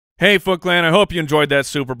Hey, Foot Clan, I hope you enjoyed that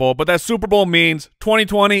Super Bowl, but that Super Bowl means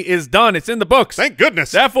 2020 is done. It's in the books. Thank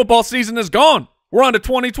goodness. That football season is gone. We're on to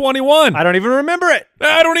 2021. I don't even remember it.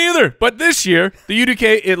 I don't either. But this year, the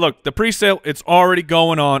UDK, look, the pre-sale, it's already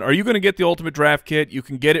going on. Are you going to get the Ultimate Draft Kit? You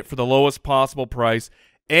can get it for the lowest possible price.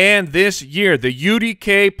 And this year, the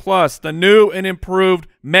UDK Plus, the new and improved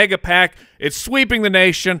Mega Pack, it's sweeping the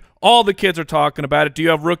nation. All the kids are talking about it. Do you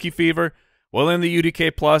have rookie fever? Well, in the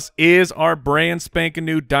UDK Plus is our brand spanking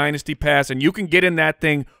new Dynasty Pass, and you can get in that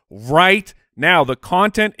thing right now. The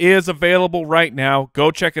content is available right now.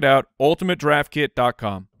 Go check it out,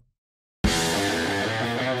 ultimatedraftkit.com.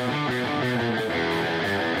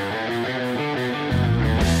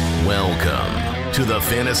 Welcome to the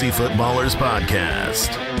Fantasy Footballers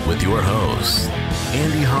Podcast with your hosts,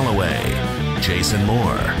 Andy Holloway, Jason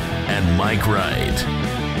Moore, and Mike Wright.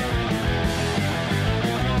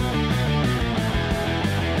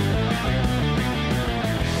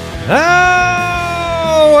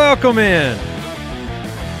 Oh, welcome in.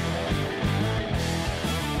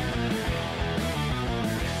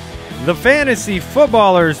 The Fantasy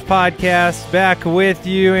Footballers Podcast, back with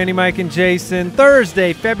you, Andy, Mike, and Jason.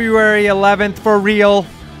 Thursday, February 11th, for real.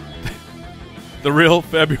 The real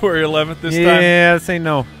February 11th this time? Yeah, this ain't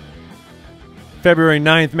no February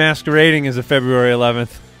 9th masquerading as a February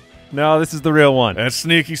 11th. No, this is the real one. That's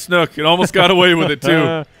sneaky snook. It almost got away with it,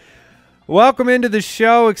 too. Welcome into the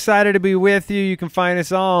show. Excited to be with you. You can find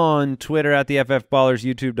us on Twitter at the FFBallers,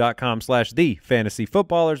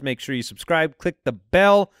 YouTube.com/TheFantasyFootballers. Make sure you subscribe, click the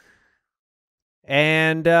bell,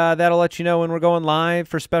 and that'll let you know when we're going live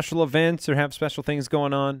for special events or have special things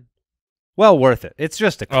going on. Well worth it. It's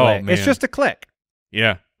just a click. Oh, man. It's just a click.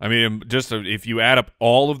 Yeah. I mean, if you add up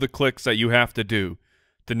all of the clicks that you have to do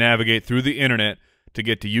to navigate through the internet to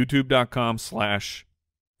get to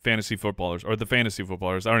youtube.com/Fantasy Footballers or the Fantasy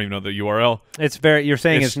Footballers. I don't even know the URL. It's very. You're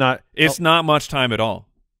saying it's not. It's not much time at all.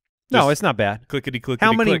 No, it's not bad. Clickety clickety.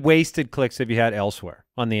 How many click. wasted clicks have you had elsewhere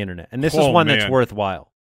on the internet? And this is one that's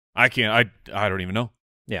worthwhile. I can't. I don't even know.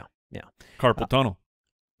 Yeah, yeah. Carpal tunnel.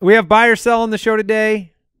 We have buy or sell on the show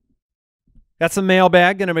today. Got some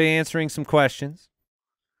mailbag. Going to be answering some questions.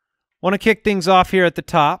 Want to kick things off here at the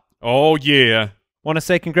top. Oh yeah. Want to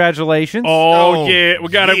say congratulations. Oh yeah. We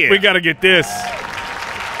gotta get this.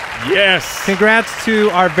 Yes. Congrats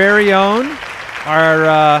to our very own,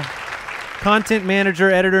 our content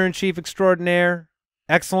manager, editor-in-chief extraordinaire,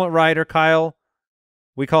 excellent writer, Kyle.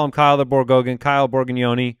 We call him Kyle the Borgogan, Kyle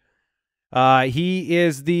Borgognoni. He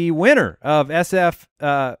is the winner of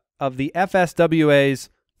the FSWA's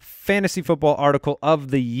Fantasy Football Article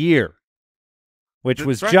of the Year, which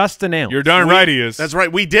was just announced. You're darn right he is. That's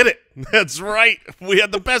right. We did it. That's right. We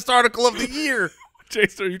had the best article of the year.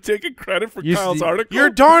 Jason, are you taking credit for Kyle's article? You're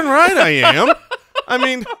darn right I am. I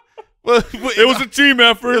mean, well, it was a team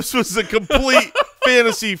effort. This was a complete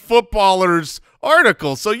Fantasy Footballers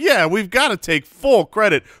article. So, yeah, we've got to take full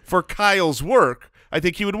credit for Kyle's work. I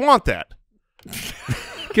think he would want that.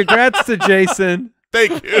 Congrats to Jason.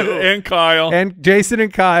 Thank you. And Kyle. And Jason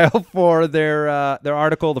and Kyle for their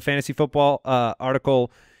article, the Fantasy Football article.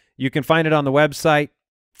 You can find it on the website,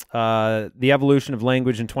 The Evolution of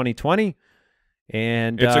Language in 2020.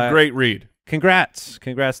 And it's a great read. Congrats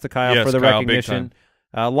to Kyle for the recognition.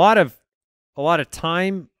 A lot of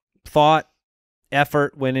time, thought,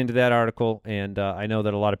 effort went into that article, and I know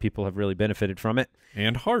that a lot of people have really benefited from it.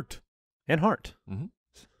 And heart. Mm-hmm.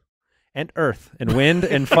 And earth and wind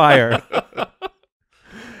and fire.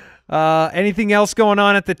 Anything else going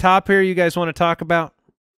on at the top here you guys want to talk about?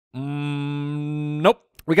 Nope.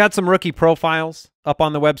 We got some rookie profiles up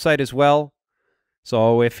on the website as well.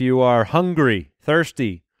 So if you are hungry,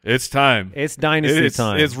 thirsty, it's time. It's Dynasty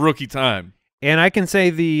time. It's rookie time. And I can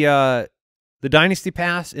say the Dynasty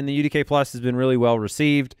Pass in the UDK Plus has been really well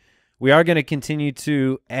received. We are going to continue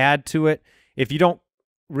to add to it. If you don't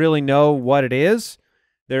really know what it is,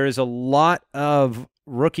 there is a lot of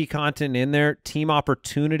rookie content in there, team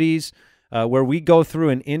opportunities, where we go through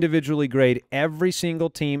and individually grade every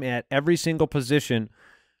single team at every single position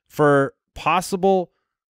for possible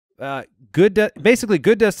basically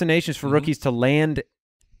good destinations for rookies to land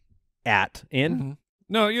in.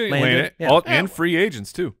 No, you land it. Yeah. And free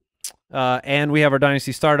agents too. And we have our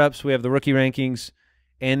Dynasty startups. We have the rookie rankings,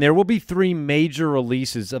 and there will be 3 major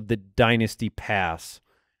releases of the Dynasty Pass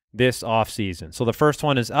this offseason. So the first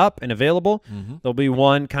one is up and available. There'll be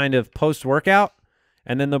one kind of post-workout,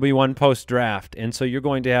 and then there'll be one post-draft. And so you're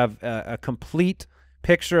going to have a complete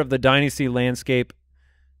picture of the Dynasty landscape.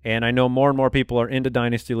 And I know more and more people are into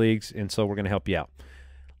Dynasty leagues, and so we're going to help you out.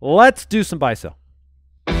 Let's do some buy-sell.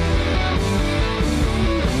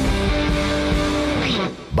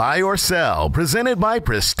 Buy or Sell, presented by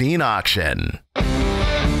Pristine Auction.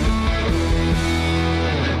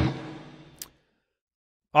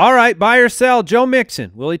 All right, buy or sell. Joe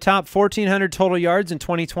Mixon. Will he top 1,400 total yards in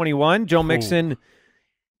 2021? Joe Mixon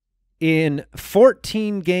in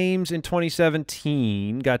 14 games in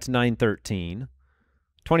 2017 got to 913.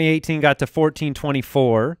 2018 got to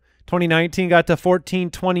 1424. 2019 got to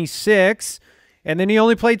 1426. And then he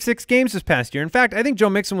only played 6 games this past year. In fact, I think Joe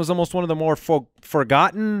Mixon was almost one of the more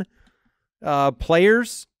forgotten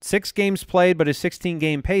players. 6 games played, but his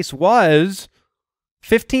 16-game pace was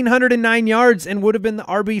 1,509 yards and would have been the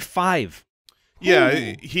RB5.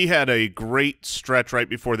 Yeah, he had a great stretch right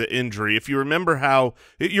before the injury. If you remember how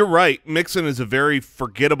 – you're right, Mixon is a very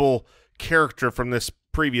forgettable character from this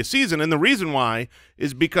previous season, and the reason why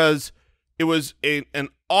is because it was an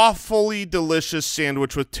awfully delicious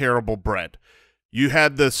sandwich with terrible bread. You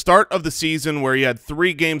had the start of the season where he had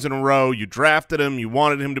 3 games in a row. You drafted him. You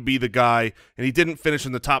wanted him to be the guy, and he didn't finish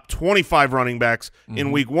in the top 25 running backs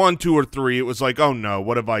in week 1, 2, or 3. It was like, oh, no,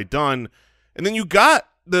 what have I done? And then you got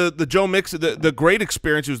the Joe Mixon, the great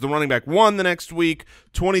experience. He was the running back 1 the next week,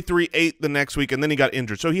 23-8 the next week, and then he got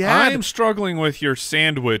injured. So he had – I'm struggling with your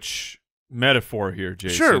sandwich metaphor here,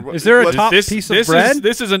 Jason. Sure. Is there a top piece of bread?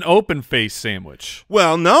 This is an open-faced sandwich.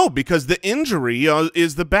 Well, no, because the injury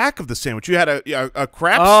is the back of the sandwich. You had a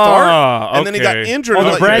crap start, and then he got injured.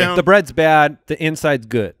 Oh, the bread's bad. The inside's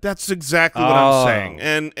good. That's exactly what I'm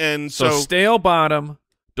saying. And so stale bottom,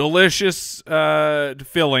 delicious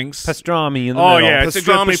fillings. Pastrami in the middle. yeah, it's a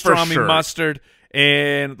good pastrami for pastrami sure. mustard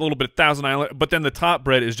and a little bit of Thousand Island. But then the top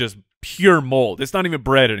bread is just pure mold. It's not even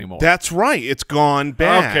bread anymore. That's right. It's gone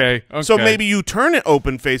bad. Okay. So maybe you turn it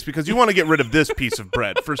open face because you want to get rid of this piece of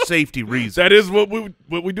bread for safety reasons. That is what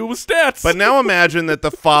we do with stats. But now imagine that the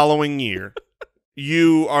following year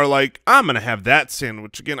you are like, I'm going to have that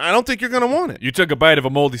sandwich again. I don't think you're going to want it. You took a bite of a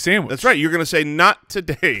moldy sandwich. That's right. You're going to say, not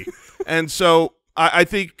today. And so I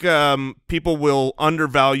think people will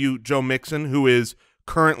undervalue Joe Mixon, who is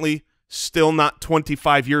currently still not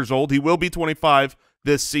 25 years old. He will be 25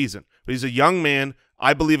 this season. But he's a young man.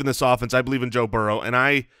 I believe in this offense. I believe in Joe Burrow. And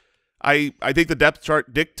I think the depth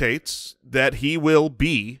chart dictates that he will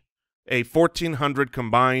be a 1,400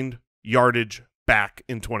 combined yardage back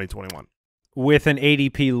in 2021. With an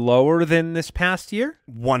ADP lower than this past year?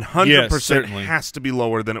 100% has to be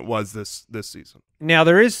lower than it was this season. Now,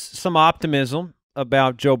 there is some optimism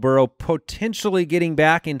about Joe Burrow potentially getting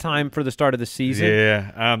back in time for the start of the season.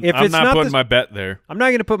 Yeah, I'm not putting my bet there. I'm not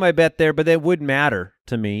going to put my bet there, but that would matter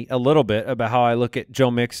to me a little bit about how I look at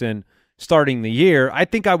Joe Mixon starting the year. I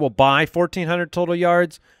think I will buy 1,400 total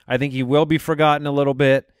yards. I think he will be forgotten a little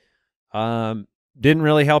bit. Didn't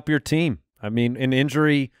really help your team. I mean, an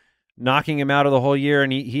injury knocking him out of the whole year,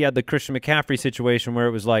 and he had the Christian McCaffrey situation where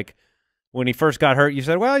it was like when he first got hurt, you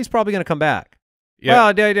said, well, he's probably going to come back.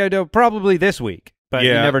 Yeah. Well, probably this week, but he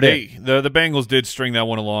never did. The Bengals did string that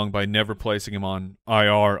one along by never placing him on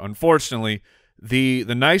IR, unfortunately. The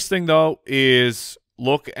nice thing, though, is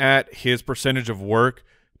look at his percentage of work.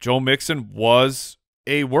 Joe Mixon was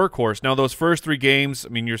a workhorse. Now, those first 3 games, I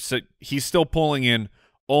mean, he's still pulling in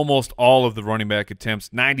almost all of the running back attempts,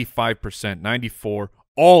 95%, 94%,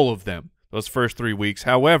 all of them, those first 3 weeks.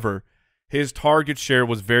 However, his target share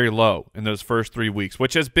was very low in those first 3 weeks,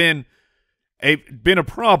 which has been a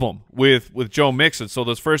problem with Joe Mixon. So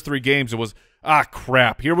those first 3 games, it was,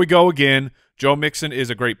 crap, here we go again. Joe Mixon is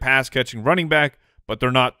a great pass-catching running back, but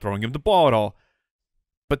they're not throwing him the ball at all.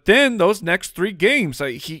 But then those next 3 games,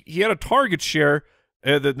 he had a target share,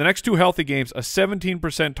 the next 2 healthy games, a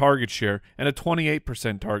 17% target share and a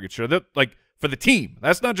 28% target share. Like, for the team.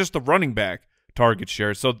 That's not just the running back target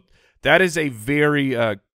share. So that is a very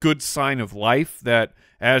good sign of life that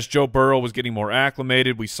as Joe Burrow was getting more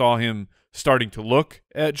acclimated, we saw him starting to look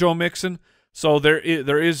at Joe Mixon. So there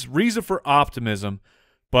is reason for optimism,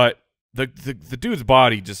 but the dude's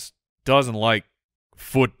body just doesn't like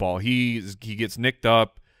football. He gets nicked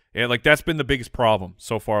up. And like that's been the biggest problem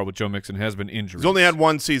so far with Joe Mixon has been injuries. He's only had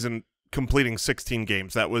 1 season completing 16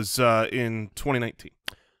 games. That was in 2019.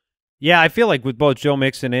 Yeah, I feel like with both Joe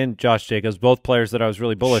Mixon and Josh Jacobs, both players that I was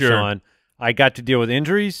really bullish on, I got to deal with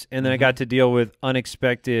injuries, and then I got to deal with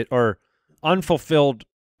unexpected or unfulfilled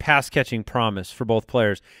pass-catching promise for both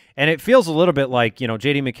players. And it feels a little bit like,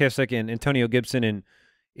 J.D. McKissick and Antonio Gibson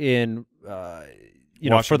for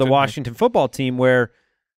the Washington football team where,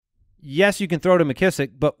 yes, you can throw to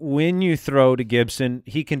McKissick, but when you throw to Gibson,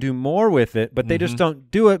 he can do more with it, but they just don't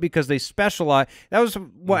do it because they specialize. That was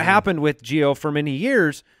what happened with Gio for many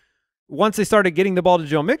years. Once they started getting the ball to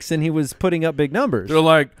Joe Mixon, he was putting up big numbers. They're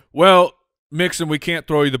like, well, Mixon, we can't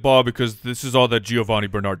throw you the ball because this is all that Giovanni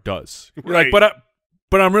Bernard does. Right. Like,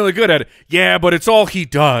 but I'm really good at it. Yeah, but it's all he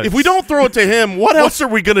does. If we don't throw it to him, what else are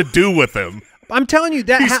we going to do with him? I'm telling you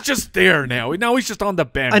that he's just there now. Now he's just on the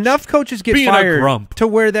bench. Enough coaches get being a fired grump. to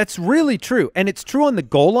where that's really true. And it's true on the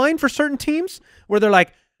goal line for certain teams where they're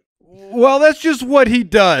like, well, that's just what he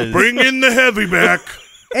does. Bring in the heavy back.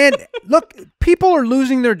 And look, people are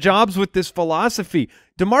losing their jobs with this philosophy.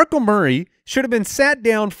 DeMarco Murray should have been sat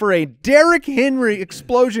down for a Derrick Henry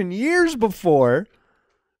explosion years before,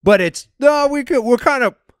 but it's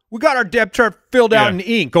we got our depth chart filled out in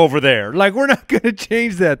ink over there. Like, we're not going to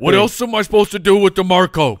change that. What else am I supposed to do with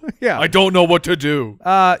DeMarco? Yeah, I don't know what to do.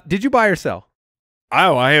 Did you buy or sell?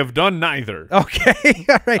 Oh, I have done neither. Okay,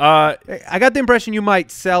 all right. I got the impression you might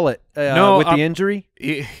sell it. With the injury.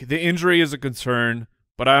 The injury is a concern,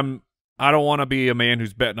 but I don't want to be a man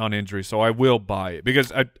who's betting on injury, so I will buy it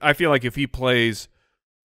because I feel like if he plays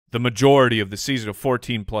the majority of the season of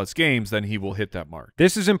 14-plus games, then he will hit that mark.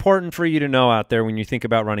 This is important for you to know out there when you think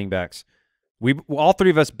about running backs. All three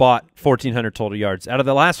of us bought 1,400 total yards. Out of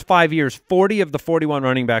the last 5 years, 40 of the 41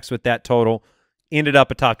 running backs with that total ended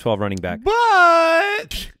up a top 12 running back.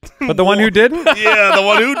 But the one who didn't? Yeah, the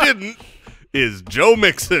one who didn't is Joe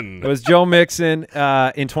Mixon. It was Joe Mixon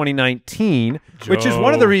in 2019, which is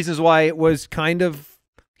one of the reasons why it was kind of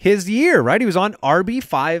his year, right? He was on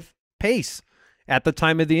RB5 pace at the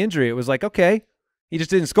time of the injury. It was like, okay, he just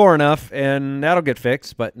didn't score enough, and that'll get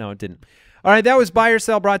fixed. But no, it didn't. All right, that was Buy or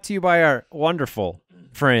Sell, brought to you by our wonderful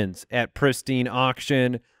friends at Pristine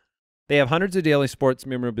Auction. They have hundreds of daily sports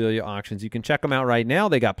memorabilia auctions. You can check them out right now.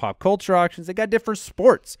 They got pop culture auctions. They got different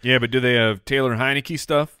sports. Yeah, but do they have Taylor Heineke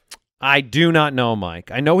stuff? I do not know,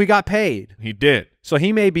 Mike. I know he got paid. He did. So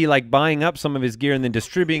he may be like buying up some of his gear and then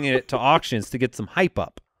distributing it to auctions to get some hype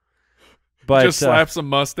up. But just slap some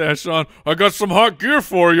mustache on. I got some hot gear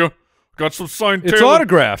for you. Got some signed It's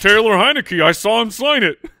autographed. Taylor Heineke. I saw him sign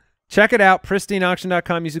it. Check it out,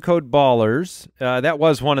 pristineauction.com. Use the code BALLERS. That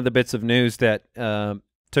was one of the bits of news that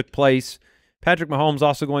took place. Patrick Mahomes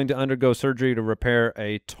also going to undergo surgery to repair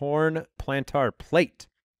a torn plantar plate.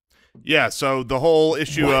 Yeah, so the whole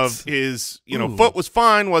issue of his, foot was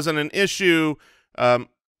fine, wasn't an issue.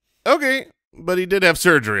 Okay, but he did have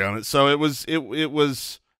surgery on it, so it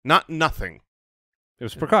was not nothing. It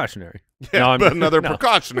was precautionary. Yeah, but another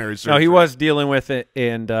precautionary surgery. No, he was dealing with it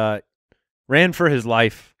and ran for his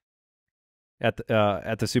life at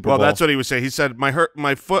the Super Bowl. Well, that's what he was saying. He said,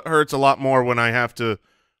 my foot hurts a lot more when I have to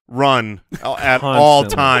run at all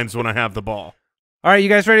times when I have the ball. All right, you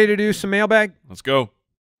guys ready to do some mailbag? Let's go.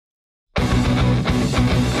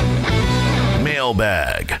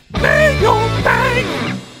 Mailbag.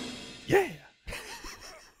 Mailbag. Yeah.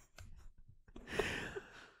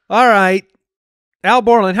 All right. Al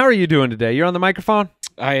Borland, how are you doing today? You're on the microphone?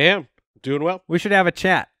 I am. Doing well. We should have a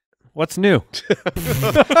chat. What's new?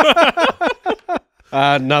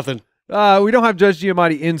 Nothing. We don't have Judge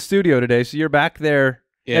Giamatti in studio today, so you're back there.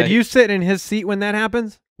 Yeah, do you sit in his seat when that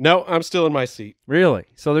happens? No, I'm still in my seat. Really?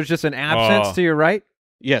 So there's just an absence to your right?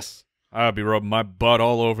 Yes. I'll be rubbing my butt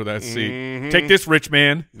all over that seat. Take this, rich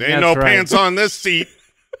man. There ain't no pants on this seat.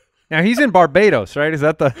 Now, he's in Barbados, right? Is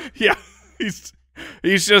that the... Yeah.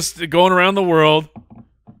 He's just going around the world.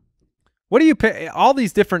 What do you pay? All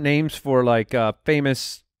these different names for, like,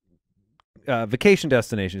 famous vacation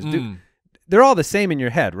destinations. They're all the same in your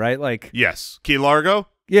head, right? Like, yes. Key Largo?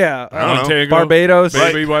 Yeah. Montego, Barbados.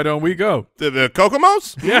 Baby, why don't we go? The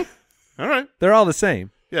Kokomos? Yeah. All right. They're all the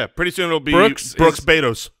same. Yeah, pretty soon it'll be Brooks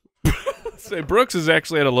Betos. Brooks is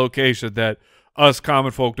actually at a location that us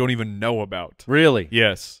common folk don't even know about. Really?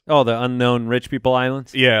 Yes. Oh, the unknown rich people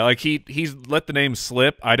islands? Yeah, like he's let the name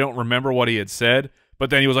slip. I don't remember what he had said, but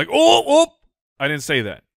then he was like, oh, I didn't say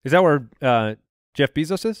that. Is that where Jeff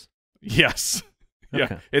Bezos is? Yes. Okay.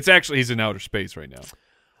 Yeah. It's actually, he's in outer space right now.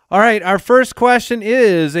 All right, our first question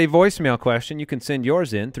is a voicemail question. You can send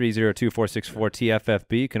yours in,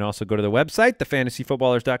 302-464-TFFB. You can also go to the website,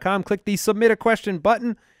 thefantasyfootballers.com, click the Submit a Question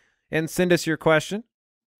button, and send us your question.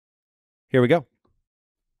 Here we go.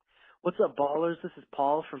 What's up, ballers? This is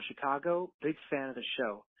Paul from Chicago. Big fan of the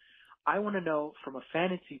show. I want to know, from a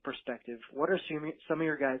fantasy perspective, what are some of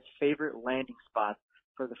your guys' favorite landing spots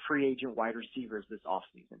for the free agent wide receivers this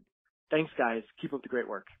offseason? Thanks, guys. Keep up the great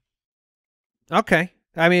work. Okay.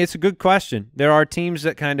 I mean, it's a good question. There are teams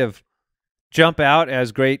that kind of jump out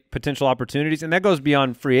as great potential opportunities, and that goes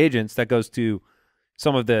beyond free agents. That goes to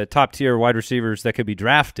some of the top-tier wide receivers that could be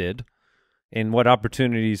drafted and what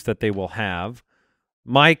opportunities that they will have.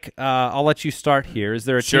 Mike, I'll let you start here. Is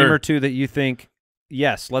there a team or two that you think,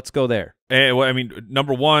 yes, let's go there? Well, I mean,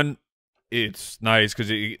 number one, it's nice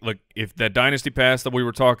because like if that Dynasty Pass that we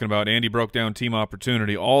were talking about, Andy broke down team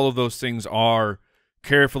opportunity, all of those things are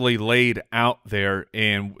carefully laid out there,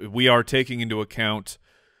 and we are taking into account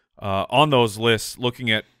on those lists, looking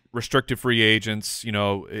at restricted free agents. You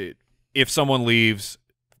know, if someone leaves,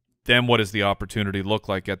 then what does the opportunity look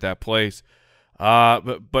like at that place?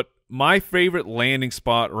 But my favorite landing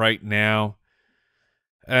spot right now,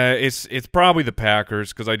 it's probably the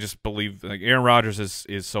Packers, because I just believe like Aaron Rodgers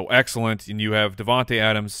is so excellent, and you have Devontae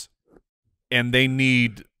Adams, and they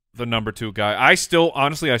need the number 2 guy. I still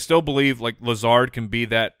believe like Lazard can be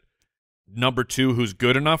that number 2 who's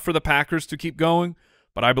good enough for the Packers to keep going,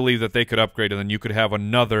 but I believe that they could upgrade, and then you could have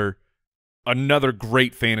another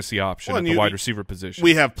great fantasy option at the wide receiver position.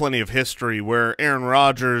 We have plenty of history where Aaron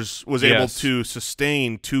Rodgers was able to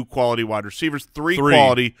sustain 2 quality wide receivers, 3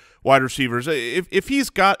 quality wide receivers. If he's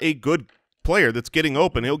got a good player that's getting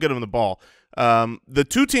open, he'll get him the ball. The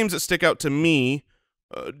 2 teams that stick out to me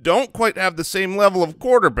don't quite have the same level of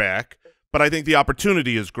quarterback, but I think the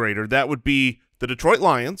opportunity is greater. That would be the Detroit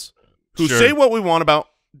Lions, who say what we want about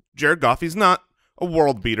Jared Goff. He's not a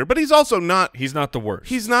world beater, but he's also not. He's not the worst.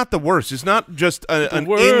 He's not the worst. He's not just an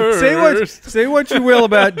say what you will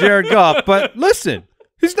about Jared Goff, but listen,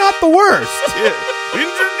 he's not the worst.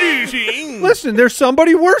 Introducing. Listen, there's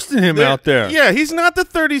somebody worse than him out there. Yeah, he's not the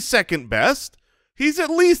 32nd best. He's at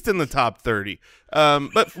least in the top 30.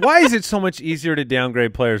 But why is it so much easier to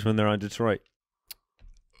downgrade players when they're on Detroit?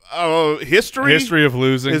 History of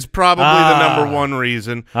losing is probably the number 1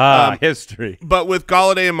 reason. History. But with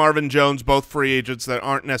Golladay and Marvin Jones, both free agents that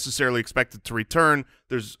aren't necessarily expected to return,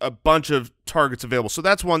 there's a bunch of targets available. So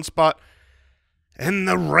that's one spot. And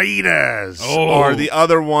the Raiders are the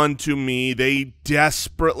other one to me. They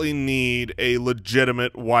desperately need a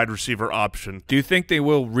legitimate wide receiver option. Do you think they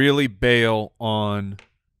will really bail on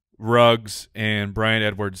Ruggs and Bryan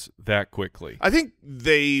Edwards that quickly? I think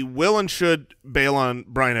they will and should bail on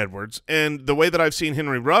Bryan Edwards. And the way that I've seen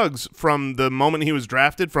Henry Ruggs from the moment he was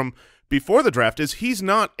drafted, from before the draft, is he's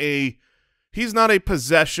not a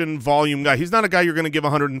possession volume guy. He's not a guy you're going to give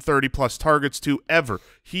 130-plus targets to ever.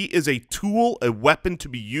 He is a tool, a weapon to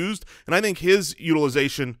be used, and I think his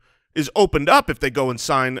utilization is opened up if they go and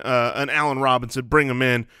sign an Allen Robinson, bring him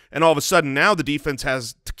in, and all of a sudden now the defense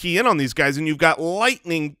has to key in on these guys, and you've got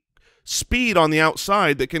lightning speed on the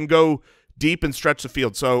outside that can go deep and stretch the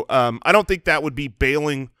field. So I don't think that would be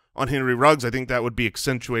bailing on Henry Ruggs. I think that would be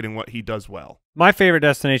accentuating what he does well. My favorite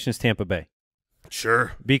destination is Tampa Bay.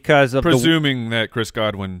 Sure. Because of presuming that Chris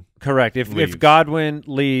Godwin correct. If Godwin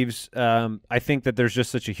leaves, I think that there's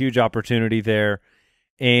just such a huge opportunity there.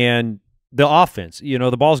 And the offense, you know,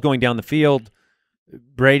 the ball's going down the field.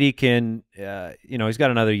 Brady can, you know, he's got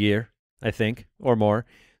another year, I think, or more.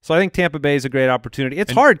 So I think Tampa Bay is a great opportunity.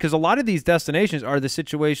 It's hard because a lot of these destinations are the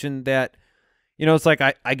situation that, you know, it's like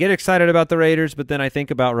I get excited about the Raiders, but then I think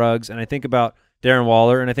about Ruggs, and I think about Darren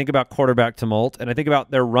Waller, and I think about quarterback tumult, and I think about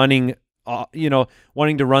their running, you know,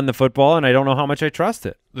 wanting to run the football, and I don't know how much I trust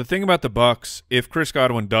it. The thing about the Bucs, if Chris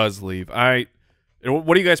Godwin does leave, what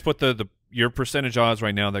do you guys put your percentage odds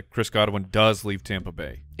right now that Chris Godwin does leave Tampa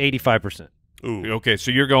Bay? 85%. Ooh. Okay, so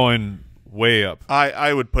you're going way up.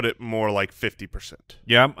 I would put it more like 50%.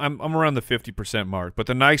 Yeah, I'm around the 50% mark. But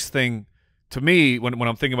the nice thing to me when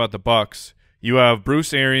I'm thinking about the Bucs, you have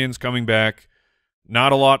Bruce Arians coming back.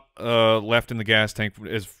 Not a lot left in the gas tank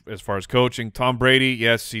as far as coaching. Tom Brady,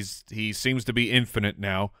 yes, he seems to be infinite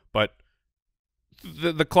now, but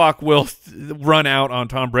the clock will run out on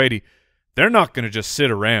Tom Brady. They're not going to just sit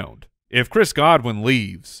around. If Chris Godwin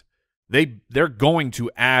leaves, they're going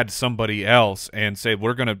to add somebody else and say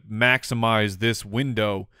we're going to maximize this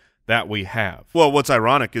window that we have. Well, what's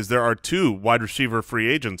ironic is there are 2 wide receiver free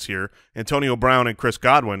agents here, Antonio Brown and Chris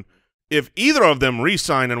Godwin. If either of them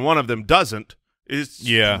re-sign and one of them doesn't, it's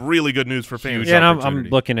really good news for fans. Yeah, and I'm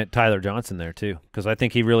looking at Tyler Johnson there too, because I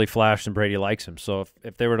think he really flashed and Brady likes him. So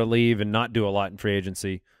if they were to leave and not do a lot in free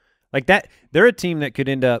agency, like that, they're a team that could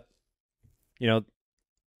end up, you know,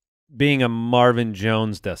 being a Marvin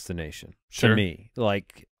Jones destination to me.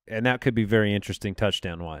 Like, and that could be very interesting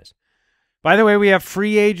touchdown-wise. By the way, we have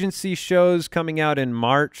free agency shows coming out in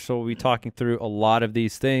March, so we'll be talking through a lot of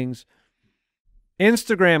these things.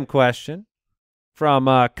 Instagram question from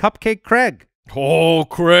Cupcake Craig. Oh,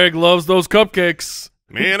 Craig loves those cupcakes.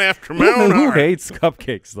 Man after Mount. Who hates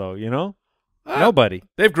cupcakes, though, you know? Nobody.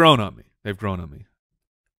 They've grown on me. They've grown on me.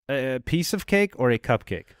 A piece of cake or a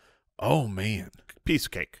cupcake? Oh, man. Piece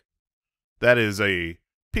of cake. That is a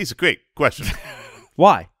piece of cake question.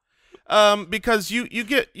 Why? Because you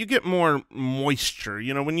get more moisture.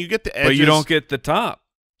 You know, when you get the edges. But you don't get the top.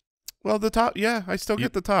 Well, the top, yeah, I still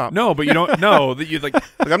get the top. No, but you don't know that you like.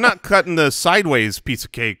 I'm not cutting the sideways piece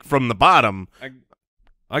of cake from the bottom.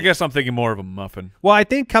 I guess I'm thinking more of a muffin. Well, I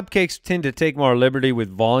think cupcakes tend to take more liberty with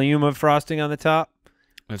volume of frosting on the top.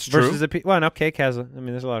 That's true. Versus well, no, cake has a. I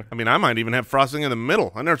mean, there's a lot of. I mean, I might even have frosting in the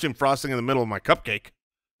middle. I've never seen frosting in the middle of my cupcake.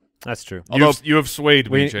 That's true. Although you have swayed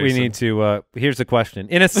me, Jason. We need to. Here's the question: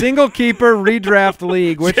 in a single keeper redraft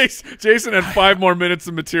league, which Jason had 5 more minutes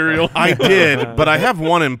of material. I did, but I have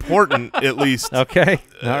one important at least. Okay,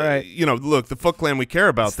 all right. You know, look, the Foot Clan, we care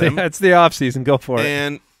about them. That's the off season. Go for it.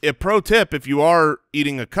 And a pro tip, if you are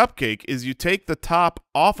eating a cupcake, is you take the top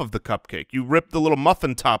off of the cupcake. You rip the little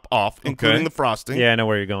muffin top off, including the frosting. Yeah, I know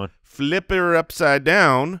where you're going. Flip her upside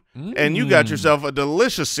down, and you got yourself a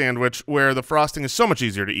delicious sandwich where the frosting is so much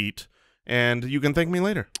easier to eat. And you can thank me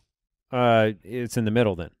later. It's in the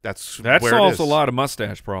middle then. That solves a lot of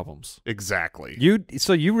mustache problems. Exactly.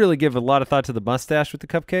 So you really give a lot of thought to the mustache with the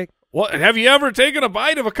cupcake? What? Have you ever taken a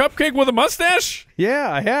bite of a cupcake with a mustache? Yeah,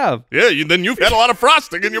 I have. Yeah, then you've had a lot of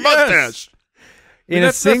frosting in your mustache. In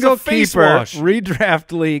a single keeper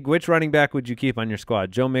redraft league, which running back would you keep on your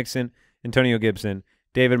squad? Joe Mixon, Antonio Gibson,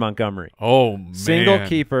 David Montgomery. Oh, man. Single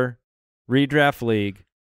keeper redraft league,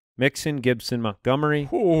 Mixon, Gibson, Montgomery.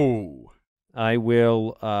 Ooh. I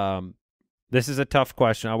will this is a tough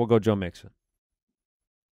question. I will go Joe Mixon.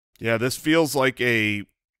 Yeah, this feels like a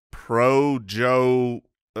pro Joe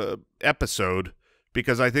episode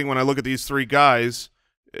because I think when I look at these three guys,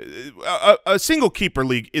 a single keeper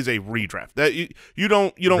league is a redraft. That you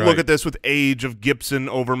don't look at this with age of Gibson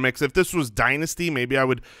over Mix. If this was Dynasty, maybe I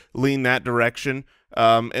would lean that direction.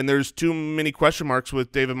 And there's too many question marks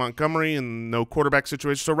with David Montgomery and no quarterback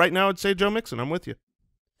situation. So right now I'd say Joe Mixon. I'm with you.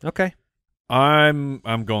 Okay. I'm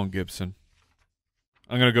going Gibson.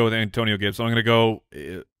 I'm going to go with Antonio Gibson. I'm going to go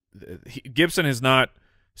Gibson has not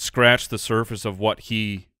scratched the surface of what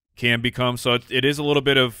he can become, so it is a little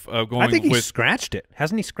bit of going. I think with, he scratched it.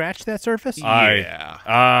 Hasn't he scratched that surface?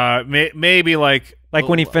 Yeah. Maybe like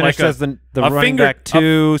when he finished as the running back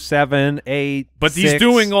 2, 7, 8. But 6. he's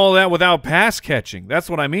doing all that without pass catching. That's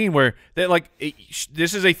what I mean. Where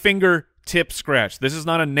this is a fingertip scratch. This is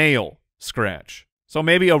not a nail scratch. So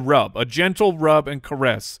maybe a gentle rub and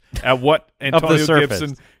caress at what Antonio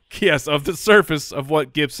Gibson, of the surface of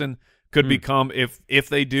what Gibson could become if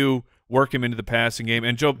they do work him into the passing game.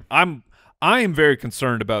 And I am very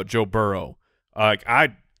concerned about Joe Burrow.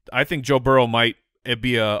 I think Joe Burrow might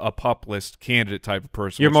be a pup list candidate type of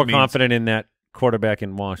person. You're more confident in that quarterback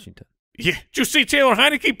in Washington. Yeah. Did you see Taylor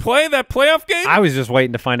Heineke play that playoff game? I was just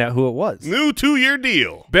waiting to find out who it was. New 2-year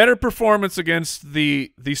deal. Better performance against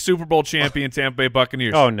the Super Bowl champion Tampa Bay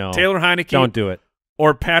Buccaneers. Oh, no. Taylor Heineke. Don't do it.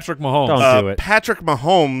 Or Patrick Mahomes. Don't do it. Patrick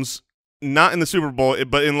Mahomes, not in the Super Bowl,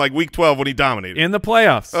 but in like Week 12 when he dominated. In the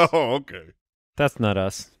playoffs. Oh, okay. That's not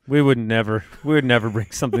us. We would never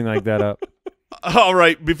bring something like that up. All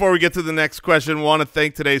right, before we get to the next question, want to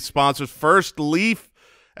thank today's sponsors. First Leaf.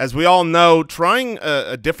 As we all know, trying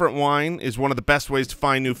a different wine is one of the best ways to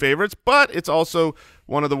find new favorites, but it's also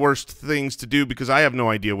one of the worst things to do because I have no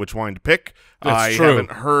idea which wine to pick. That's true.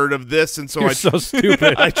 Haven't heard of this, and so You're so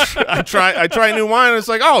stupid. I try a new wine, and it's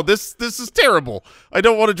like, oh, this is terrible. I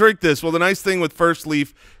don't want to drink this. Well, the nice thing with First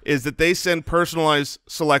Leaf is that they send personalized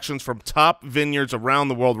selections from top vineyards around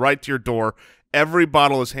the world right to your door. Every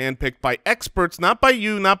bottle is handpicked by experts, not by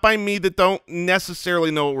you, not by me, that don't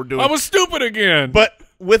necessarily know what we're doing. I was stupid again. But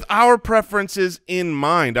with our preferences in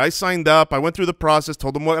mind, I signed up. I went through the process,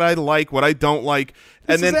 told them what I like, what I don't like.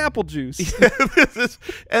 This is apple juice.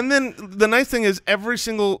 And then the nice thing is every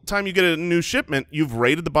single time you get a new shipment, you've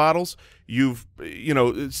rated the bottles. You've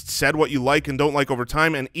said what you like and don't like over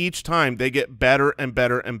time, and each time they get better and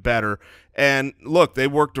better and better. And look, they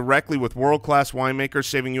work directly with world-class winemakers,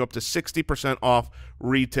 saving you up to 60% off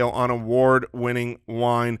retail on award-winning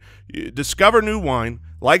wine. Discover new wine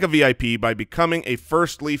like a VIP by becoming a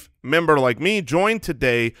First Leaf member like me. Join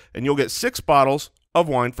today, and you'll get 6 bottles of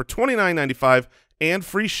wine for $29.95 and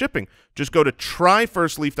free shipping. Just go to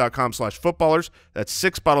tryfirstleaf.com/footballers. That's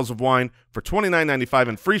 6 bottles of wine for $29.95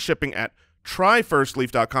 and free shipping at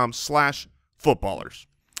tryfirstleaf.com/footballers.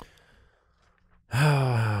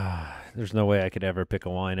 There's no way I could ever pick a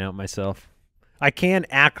wine out myself. I can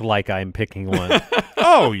act like I'm picking one.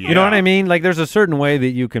 Oh, yeah. You know what I mean? Like there's a certain way that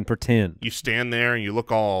you can pretend. You stand there and you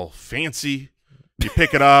look all fancy. You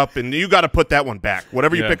pick it up, and you got to put that one back.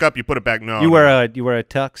 Whatever you pick up, you put it back. No, you wear a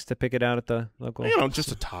tux to pick it out at the local.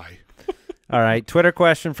 Just a tie. All right. Twitter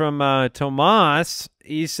question from Tomas.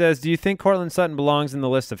 He says, "Do you think Courtland Sutton belongs in the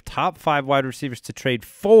list of top 5 wide receivers to trade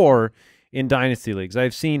for in dynasty leagues?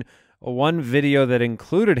 I've seen one video that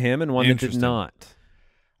included him and one that did not."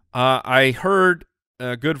 I heard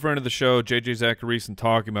a good friend of the show, JJ Zachariason,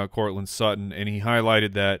 talking about Courtland Sutton, and he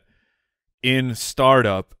highlighted that in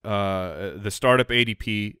startup, the startup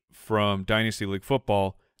ADP from Dynasty League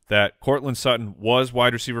Football, that Courtland Sutton was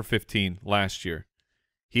wide receiver 15 last year.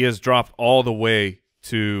 He has dropped all the way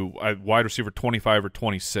to wide receiver 25 or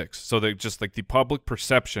 26. So that just like the public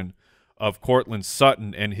perception of Courtland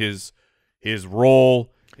Sutton and his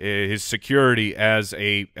role, his security as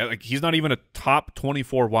he's not even a top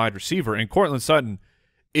 24 wide receiver, and Courtland Sutton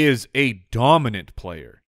is a dominant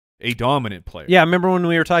player. Yeah, remember when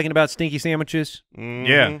we were talking about stinky sandwiches? Mm-hmm.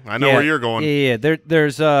 Yeah. I know where you're going. Yeah.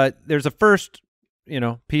 There's a first,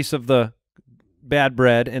 piece of the bad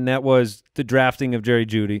bread, and that was the drafting of Jerry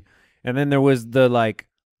Jeudy. And then there was the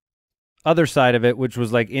other side of it, which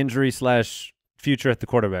was injury / future at the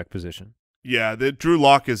quarterback position. Yeah, Drew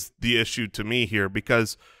Lock is the issue to me here,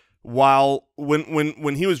 because while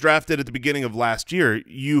when he was drafted at the beginning of last year,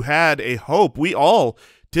 you had a hope. We all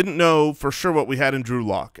didn't know for sure what we had in Drew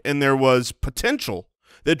Lock, and there was potential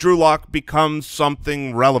that Drew Lock becomes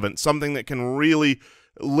something relevant, something that can really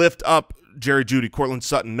lift up Jerry Jeudy, Courtland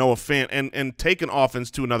Sutton, Noah Fant, and take an offense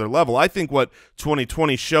to another level. I think what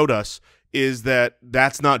 2020 showed us is that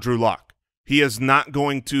that's not Drew Lock. He is not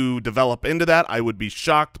going to develop into that. I would be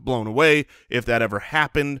shocked, blown away if that ever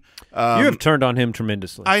happened. You have turned on him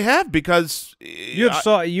tremendously. I have, because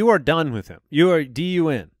you are done with him. You are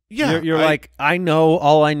DUN. Yeah, you're I know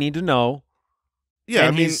all I need to know. Yeah,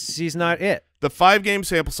 and he's not it. The 5-game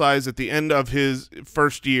sample size at the end of his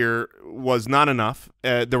first year was not enough.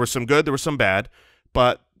 There was some good, there was some bad,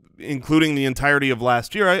 but including the entirety of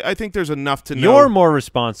last year, I think there's enough to know. You're more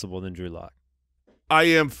responsible than Drew Lock. I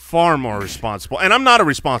am far more responsible, and I'm not a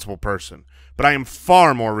responsible person, but I am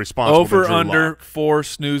far more responsible than Drew under Lock. 4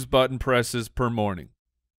 snooze button presses per morning.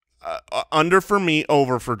 Under for me,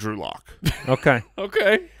 over for Drew Lock. Okay.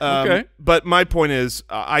 Okay. But my point is,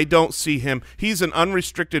 I don't see him. He's an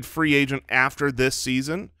unrestricted free agent after this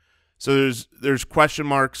season, so there's question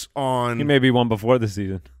marks on. He may be one before the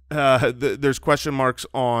season. There's question marks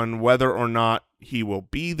on whether or not he will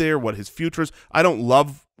be there, what his future is. I don't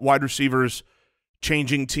love wide receivers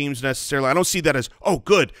changing teams necessarily. I don't see that as, oh,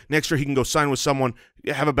 good, next year he can go sign with someone,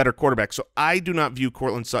 have a better quarterback. So I do not view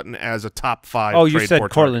Courtland Sutton as a top 5 Oh, you trade said for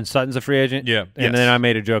Courtland Sutton's a free agent? Yeah. And then I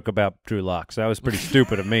made a joke about Drew Lock, so that was pretty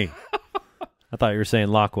stupid of me. I thought you were saying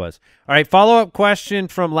Lock was. All right, follow-up question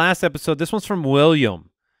from last episode. This one's from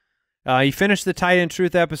William. He finished the Tight End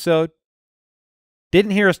Truth episode.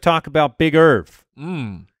 Didn't hear us talk about Big Irv.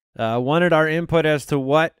 Wanted our input as to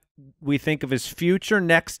what we think of his future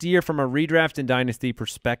next year from a redraft and dynasty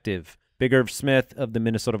perspective. Big Irv Smith of the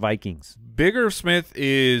Minnesota Vikings. Big Irv Smith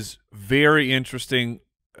is very interesting.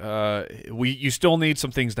 You still need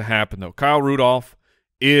some things to happen, though. Kyle Rudolph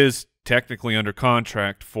is technically under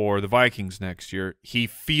contract for the Vikings next year. He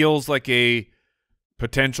feels like a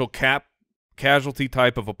potential cap casualty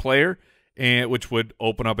type of a player, and which would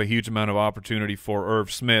open up a huge amount of opportunity for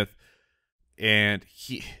Irv Smith. And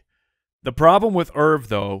the problem with Irv,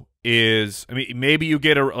 though, is, I mean, maybe you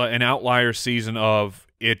get an outlier season of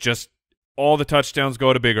it just all the touchdowns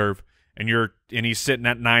go to Big Irv, and he's sitting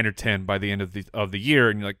at 9 or 10 by the end of the year,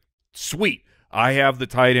 and you're like, sweet, I have the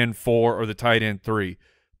tight end 4 or the tight end 3.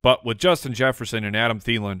 But with Justin Jefferson and Adam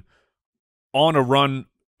Thielen on a run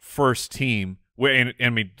first team, and I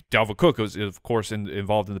mean Dalvin Cook is of course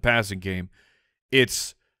involved in the passing game,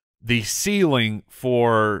 it's the ceiling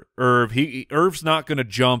for Irv. Irv's not going to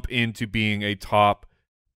jump into being a top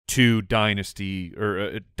 2 dynasty or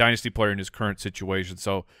a dynasty player in his current situation.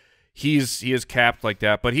 So he is capped like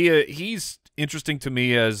that. But he's interesting to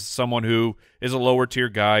me as someone who is a lower tier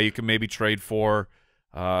guy you can maybe trade for.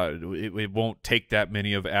 It won't take that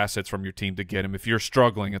many of assets from your team to get him if you're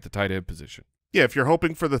struggling at the tight end position. Yeah, if you're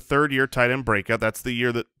hoping for the 3rd-year tight end breakout, that's the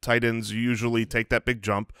year that tight ends usually take that big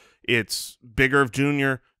jump. It's Big Irv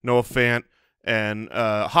Jr., Noah Fant, and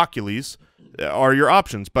Hockules are your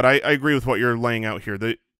options. But I agree with what you're laying out here.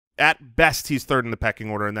 At best, he's 3rd in the pecking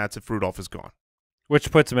order, and that's if Rudolph is gone.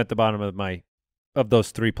 Which puts him at the bottom of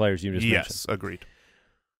those 3 players you just mentioned. Yes, agreed.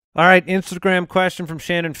 All right, Instagram question from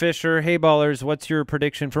Shannon Fisher. Hey, Ballers, what's your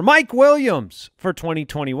prediction for Mike Williams for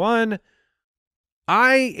 2021?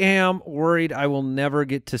 I am worried I will never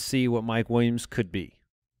get to see what Mike Williams could be.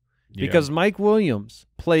 Yeah. Because Mike Williams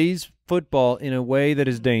plays football in a way that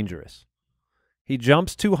is dangerous. He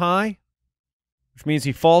jumps too high, which means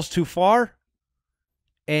he falls too far,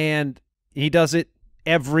 and he does it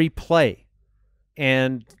every play,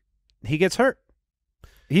 and he gets hurt.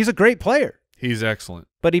 He's a great player. He's excellent.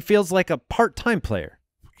 But he feels like a part-time player.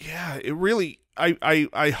 Yeah, it really –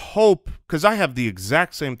 I hope – because I have the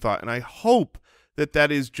exact same thought, and I hope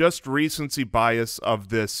that is just recency bias of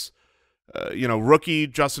this rookie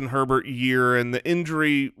Justin Herbert year and the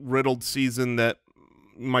injury-riddled season that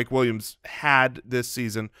Mike Williams had this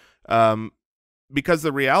season, because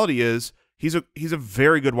the reality is he's a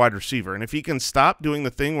very good wide receiver, and if he can stop doing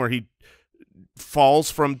the thing where he falls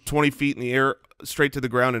from 20 feet in the air straight to the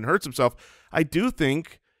ground and hurts himself, I do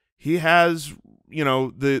think he has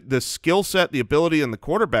the skill set, the ability, and the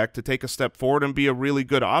quarterback to take a step forward and be a really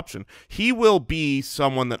good option. He will be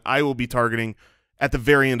someone that I will be targeting at the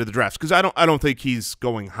very end of the draft, because I don't think he's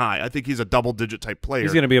going high. I think he's a double-digit type player.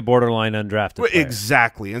 He's going to be a borderline undrafted player.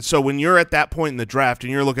 Exactly. And so when you're at that point in the draft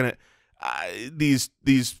and you're looking at these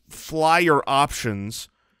flyer options,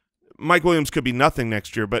 Mike Williams could be nothing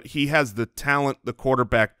next year, but he has the talent, the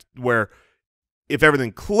quarterback, where if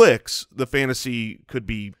everything clicks, the fantasy could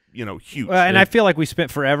be huge. And I feel like we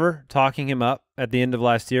spent forever talking him up at the end of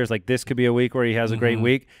last year. It's like, this could be a week where he has a great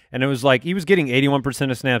week. And it was like he was getting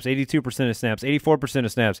 81% of snaps, 82% of snaps, 84%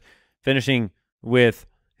 of snaps, finishing with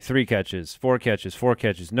 3 catches, 4 catches, 4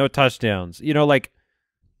 catches, no touchdowns. Like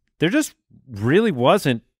there just really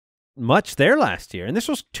wasn't much there last year. And this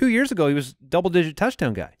was 2 years ago. He was double-digit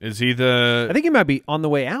touchdown guy. Is he I think he might be on the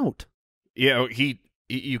way out. Yeah,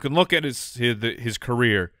 you can look at his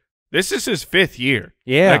career. This is his 5th year.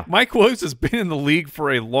 Yeah. Like Mike Williams has been in the league for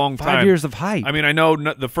a long time. 5 years of hype. I mean, I know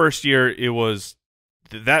the first year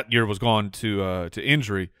that year was gone to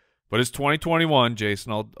injury, but it's 2021,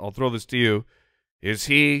 Jason. I'll throw this to you. Is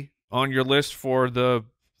he on your list for the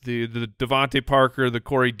Devontae Parker, the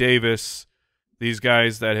Corey Davis, these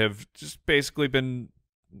guys that have just basically been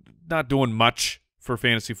not doing much for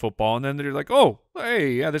fantasy football, and then they're like, oh,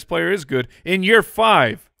 hey, yeah, this player is good in year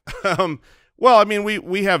 5? Well, I mean,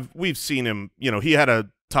 we've seen him. He had a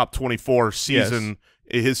top 24 season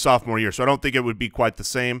his sophomore year, so I don't think it would be quite the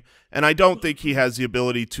same. And I don't think he has the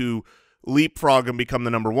ability to leapfrog and become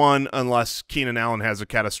the number 1 unless Keenan Allen has a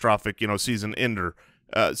catastrophic, season ender.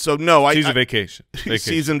 So no, season vacation.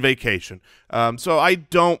 Season vacation. So I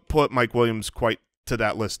don't put Mike Williams quite to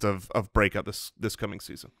that list of breakout this coming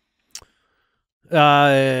season.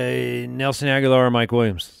 Nelson Aguilar or Mike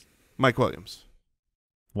Williams? Mike Williams.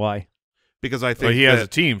 Why? Because I think he has a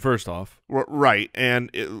team, first off. Right. And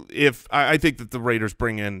I think that the Raiders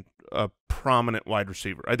bring in a prominent wide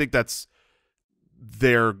receiver. I think that's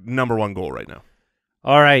their number 1 goal right now.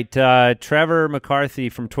 All right, Trevor McCarthy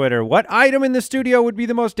from Twitter. What item in the studio would be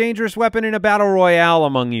the most dangerous weapon in a battle royale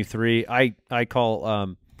among you 3? I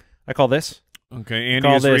call this. Okay, Andy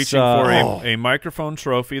is reaching for a microphone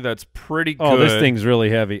trophy that's pretty good. Oh, this thing's really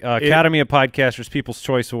heavy. Academy of Podcasters People's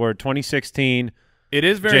Choice Award 2016. It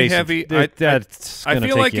is very Jason, heavy. That's I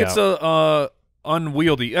feel like it's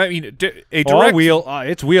unwieldy. I mean, a direct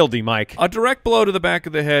it's wieldy, Mike. A direct blow to the back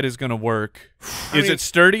of the head is going to work. Is it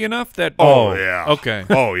sturdy enough that? Oh yeah. Okay.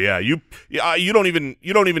 Oh yeah. You don't even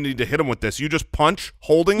need to hit him with this. You just punch,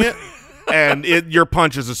 holding it, and your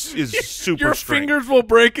punch is super. Your straight. fingers will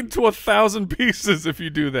break into 1,000 pieces if you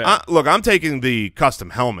do that. Look, I'm taking the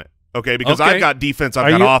custom helmet. Okay, because I've got defense,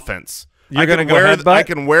 I've got offense. You're going to go headbutt? I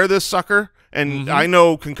can wear this sucker. And I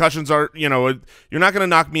know concussions are, you're not going to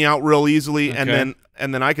knock me out real easily, okay.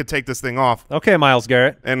 and then I could take this thing off. Okay, Myles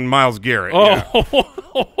Garrett. And Myles Garrett.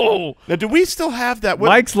 Oh. Now, do we still have that?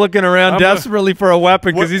 Mike's looking around desperately for a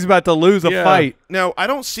weapon because he's about to lose a fight. Now, I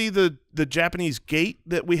don't see the Japanese gate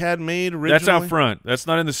that we had made originally. That's out front. That's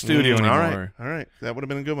not in the studio anymore. All right. That would have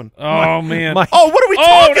been a good one. Oh, man. Mike. Oh, what are we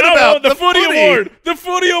talking about? The footy award. The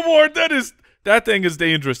footy award. That thing is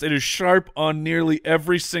dangerous. It is sharp on nearly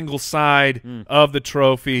every single side of the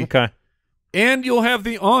trophy. Okay. And you'll have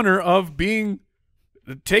the honor of being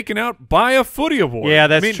taken out by a footy award. Yeah,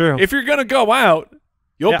 that's true. If you're going to go out,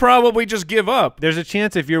 you'll probably just give up. There's a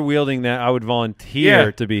chance if you're wielding that, I would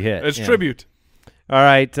volunteer to be hit. It's tribute. All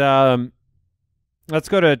right. Let's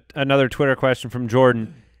go to another Twitter question from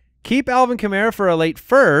Jordan. Keep Alvin Kamara for a late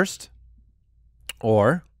first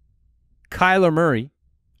or Kyler Murray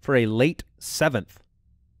for a late 7th?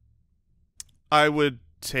 I would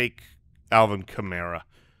take Alvin Kamara.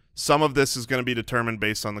 Some of this is going to be determined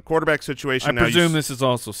based on the quarterback situation. I presume this is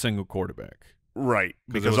also single quarterback. Right,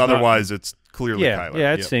 because otherwise it's clearly Kyler.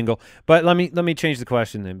 Yeah, it's single. But let me change the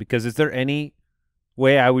question then, because is there any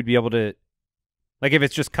way I would be able to, like if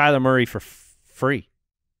it's just Kyler Murray for free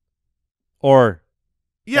or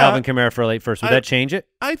Alvin Kamara for a late first, would that change it?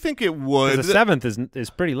 I think it would. The 7th is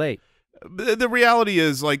pretty late. The reality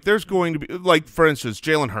is, like, there's going to be, like, for instance,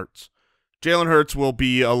 Jalen Hurts. Jalen Hurts will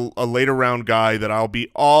be a later round guy that I'll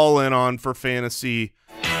be all in on for fantasy.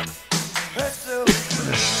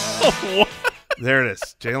 There it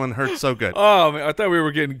is. Jalen Hurts, so good. Oh, man, I thought we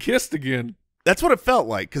were getting kissed again. That's what it felt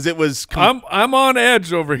like because it was. I'm on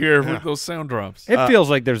edge over here with those sound drops. It feels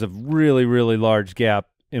like there's a really, really large gap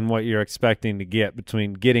in what you're expecting to get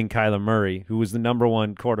between getting Kyler Murray, who was the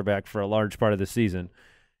 #1 quarterback for a large part of the season,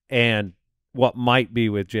 and what might be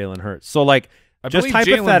with Jalen Hurts. So, like, just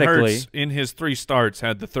hypothetically, Jalen Hurts in his 3 starts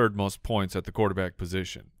had the 3rd most points at the quarterback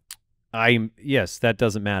position. Yes, that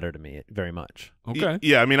doesn't matter to me very much. Okay.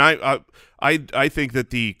 Yeah, I mean, I think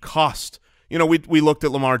that the cost. You know, we looked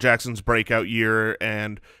at Lamar Jackson's breakout year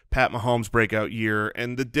and Pat Mahomes' breakout year,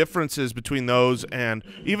 and the differences between those and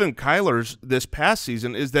even Kyler's this past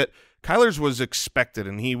season is that Kyler's was expected,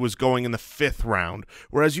 and he was going in the 5th round,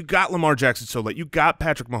 whereas you got Lamar Jackson so late. You got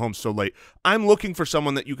Patrick Mahomes so late. I'm looking for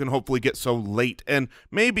someone that you can hopefully get so late, and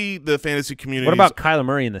maybe the fantasy community. What about Kyler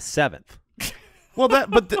Murray in the 7th? Well,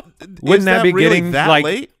 Wouldn't that be really getting that like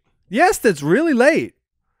late? Yes, that's really late.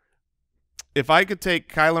 If I could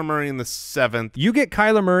take Kyler Murray in the 7th, You get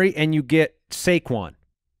Kyler Murray and you get Saquon.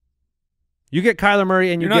 You get Kyler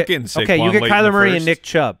Murray and You're not getting Saquon okay. You get late in Kyler the Murray and first. Nick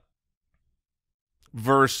Chubb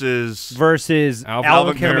versus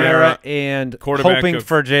Alvin Kamara and quarterback hoping of-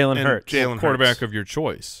 for Jalen and Hurts. Jalen quarterback Hurts. of your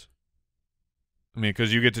choice. I mean,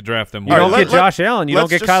 because you get to draft them. You All don't right, get Josh Allen. You don't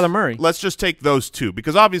get Kyler Murray. Let's just take those 2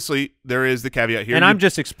 because obviously there is the caveat here. And I'm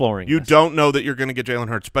just exploring. You this. don't know that you're going to get Jalen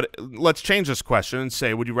Hurts, but let's change this question and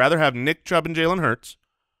say, would you rather have Nick Chubb and Jalen Hurts,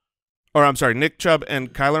 or I'm sorry, Nick Chubb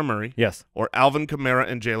and Kyler Murray, Yes. or Alvin Kamara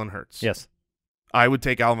and Jalen Hurts? Yes. I would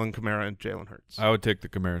take Alvin Kamara and Jalen Hurts. I would take the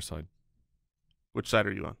Kamara side. Which side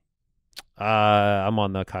are you on? I'm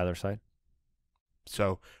on the Kyler side.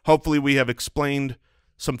 So hopefully we have explained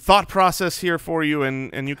some thought process here for you,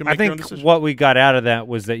 and you can make I your own think decision. what we got out of that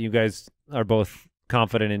was that you guys are both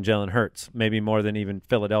confident in Jalen Hurts, maybe more than even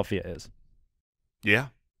Philadelphia is. Yeah.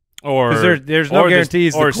 Or 'Cause there's no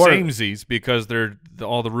guarantees Or the quarter- samesies because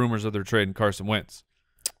all the rumors of they're trading Carson Wentz.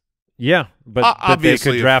 Yeah, but they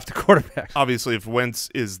obviously, could draft a quarterback. Obviously, if Wentz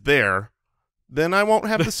is there, then I won't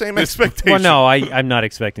have the same expectation. Well, no, I'm not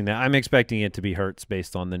expecting that. I'm expecting it to be Hurts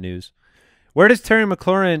based on the news. Where does Terry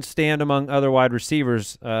McLaurin stand among other wide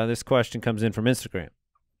receivers? This question comes in from Instagram.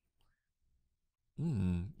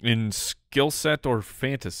 In skill set or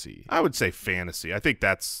fantasy? I would say fantasy. I think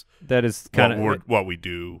that's That is kind of what we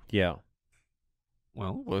do. yeah.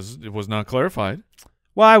 Well, it was not clarified.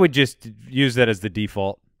 Well, I would just use that as the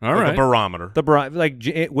default. All Like right. a barometer.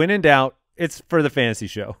 When in doubt, it's for the fantasy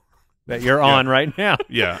show that you're on right now.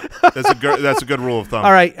 Yeah, that's a good rule of thumb.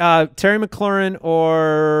 All right, Terry McLaurin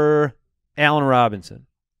or Allen Robinson?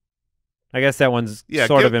 I guess that one's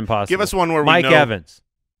sort of impossible. Give us one where Mike we know. Evans,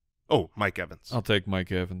 Oh, Mike Evans. I'll take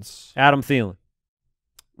Mike Evans. Adam Thielen.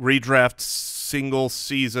 Redraft single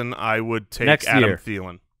season, I would take Next Adam year.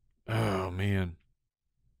 Thielen. Oh, man.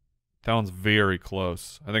 That one's very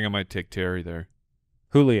close. I think I might take Terry there.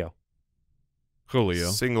 Julio.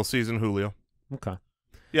 Single season Julio. Okay.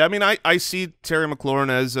 Yeah, I mean, I see Terry McLaurin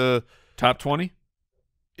as a Top 20?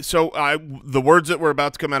 so the words that were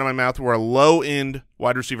about to come out of my mouth were a low end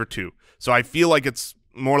wide receiver 2. So I feel like it's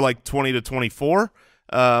more like 20 to 24.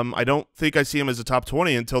 I don't think I see him as a top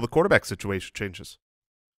 20 until the quarterback situation changes,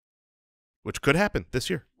 which could happen this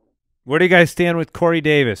year. Where do you guys stand with Corey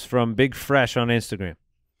Davis from Big Fresh on Instagram?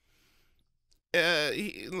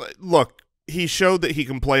 Look, he showed that he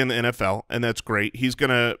can play in the NFL, and that's great. He's going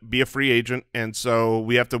to be a free agent, and so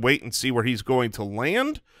we have to wait and see where he's going to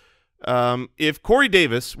land. If Corey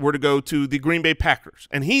Davis were to go to the Green Bay Packers,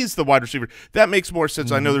 and he's the wide receiver, that makes more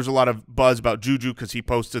sense. I know there's a lot of buzz about JuJu because he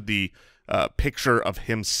posted the picture of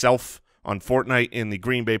himself on Fortnite in the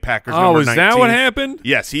Green Bay Packers. Oh, number is that 19. what happened?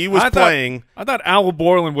 Yes, he was playing. I thought Al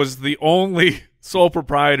Borland was the only sole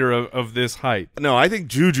proprietor of this hype. No, I think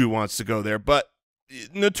JuJu wants to go there, but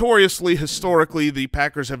notoriously, historically, the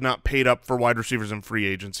Packers have not paid up for wide receivers in free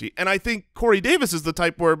agency, and I think Corey Davis is the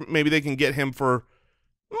type where maybe they can get him for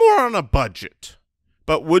more on a budget.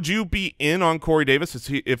 But would you be in on Corey Davis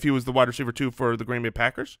if he was the wide receiver 2 for the Green Bay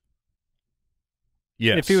Packers?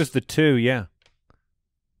 Yes. If he was the 2, yeah.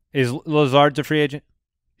 Is Lazard's a free agent?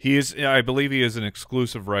 He is. I believe he is an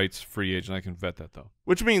exclusive rights free agent. I can vet that though.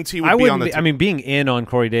 Which means he I would be on wouldn't the I mean, being in on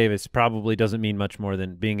Corey Davis probably doesn't mean much more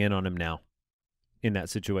than being in on him now in that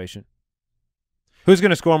situation. Who's going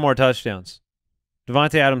to score more touchdowns?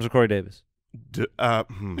 Devontae Adams or Corey Davis?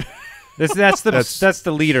 That's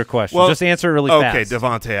the leader question. Well, just answer it really okay, fast.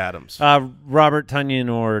 Devontae Adams. Robert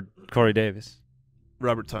Tonyan or Corey Davis?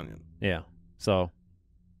 Robert Tonyan. Yeah. So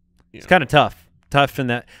it's Yeah. kind of tough. Tough in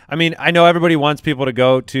that. I mean, I know everybody wants people to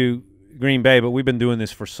go to Green Bay, but we've been doing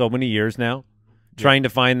this for so many years now, trying to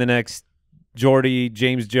find the next Jordy,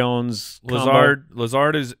 James Jones,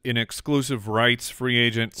 Lazard is an exclusive rights free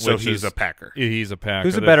agent. So which he's is a Packer. He's a Packer.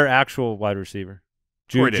 Who's a better actual wide receiver?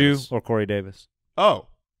 Corey Davis. JuJu or Corey Davis? Oh.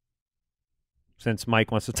 Since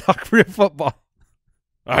Mike wants to talk real football.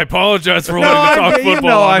 I apologize for wanting to talk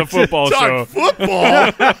football on the football show. Talk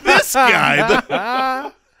football? This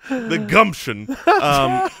guy. The gumption.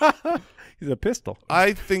 He's a pistol.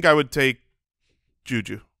 I think I would take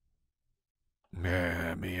JuJu.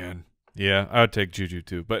 Yeah, man. Yeah, I would take JuJu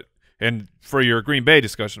too. And for your Green Bay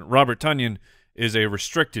discussion, Robert Tonyan is a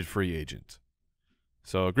restricted free agent.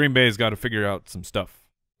 So Green Bay's got to figure out some stuff.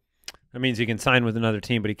 That means he can sign with another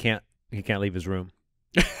team, but he can't leave his room.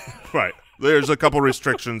 Right. There's a couple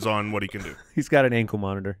restrictions on what he can do. He's got an ankle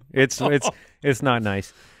monitor. It's not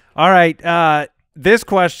nice. All right. This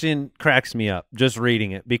question cracks me up just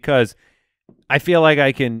reading it because I feel like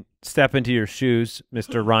I can step into your shoes,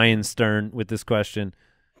 Mr. Ryan Stern, with this question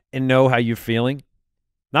and know how you're feeling.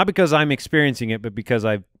 Not because I'm experiencing it, but because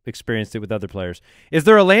I've experienced it with other players. Is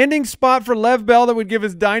there a landing spot for Lev Bell that would give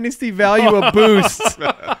his dynasty value a boost?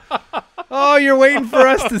 Oh, you're waiting for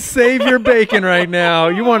us to save your bacon right now.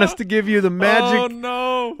 You want us to give you the magic,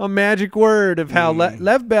 a magic word of how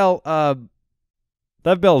Lev Bell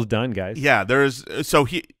is done, guys. Yeah,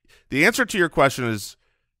 the answer to your question is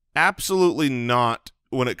absolutely not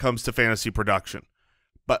when it comes to fantasy production,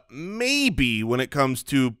 but maybe when it comes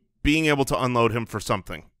to being able to unload him for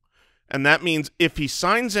something. And that means if he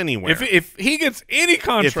signs anywhere. If he gets any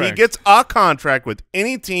contract. If he gets a contract with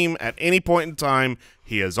any team at any point in time,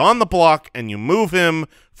 he is on the block, and you move him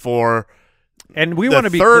for and we want to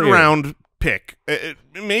be third clear. round pick.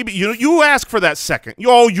 Maybe you ask for that second.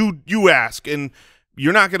 You ask, and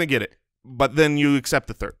you're not going to get it. But then you accept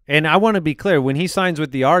the third. And I want to be clear. When he signs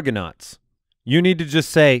with the Argonauts, you need to just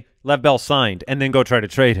say, Lev Bell signed, and then go try to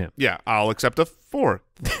trade him. Yeah, I'll accept a fourth.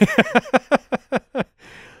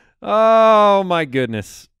 Oh, my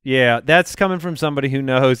goodness. Yeah, that's coming from somebody who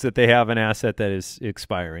knows that they have an asset that is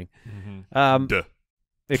expiring. Duh.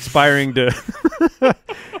 Expiring to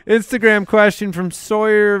Instagram question from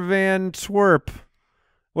Sawyer Van Twerp.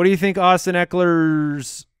 What do you think Austin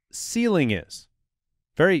Eckler's ceiling is?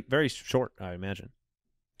 Very, very short, I imagine.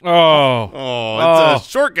 It's a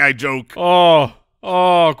short guy joke.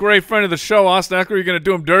 Great friend of the show, Austin Eckler. You're going to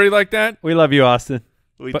do him dirty like that? We love you, Austin.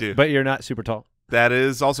 We do. But you're not super tall. That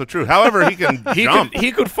is also true. However, he can jump.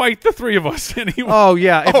 He could fight the three of us. Oh,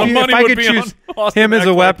 yeah. If I could choose him as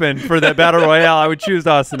a weapon for that Battle Royale, I would choose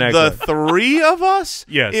Austin Eckler. The three of us?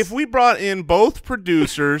 Yes. If we brought in both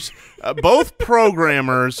producers, both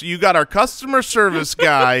programmers, you got our customer service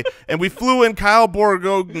guy, and we flew in Kyle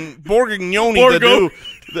Borgognoni to do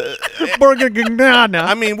Borgognoni.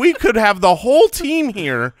 I mean, we could have the whole team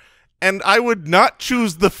here, and I would not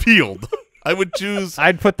choose the field. I would choose.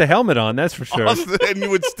 I'd put the helmet on, that's for sure. Austin, and you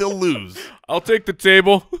would still lose. I'll take the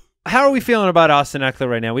table. How are we feeling about Austin Eckler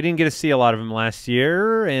right now? We didn't get to see a lot of him last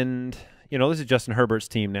year, and this is Justin Herbert's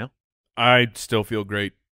team now. I still feel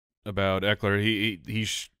great about Eckler.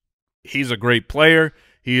 He's a great player.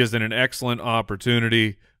 He is in an excellent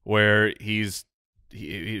opportunity where he's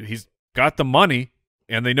got the money,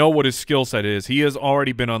 and they know what his skill set is. He has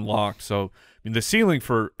already been unlocked. So, I mean, the ceiling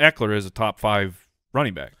for Eckler is a top 5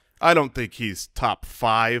 running back. I don't think he's top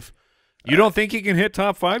 5. You don't think he can hit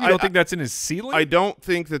top 5? You don't think that's in his ceiling? I don't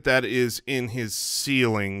think that is in his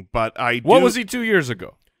ceiling, but I do. What was he 2 years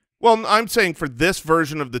ago? Well, I'm saying for this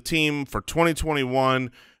version of the team for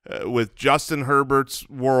 2021 with Justin Herbert's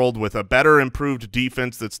world, with a better improved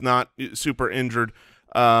defense that's not super injured,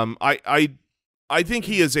 I think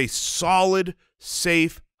he is a solid,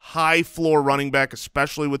 safe, high-floor running back,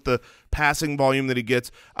 especially with the passing volume that he gets.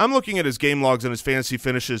 I'm looking at his game logs and his fantasy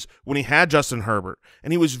finishes when he had Justin Herbert,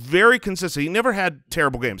 and he was very consistent. He never had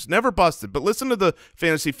terrible games, never busted, but listen to the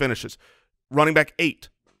fantasy finishes. Running back 8,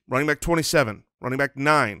 running back 27, running back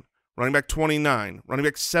 9, running back 29, running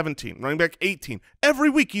back 17, running back 18. Every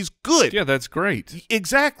week he's good. Yeah, that's great.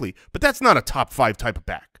 Exactly, but that's not a top 5 type of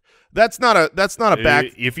back. That's not a back.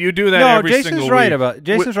 If you do that every Jason's single right week.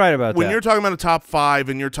 Jason's right about when that. you're talking about a top 5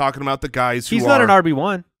 and you're talking about the guys who he's not an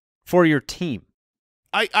RB1 for your team.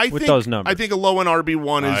 I with think those numbers. I think a low end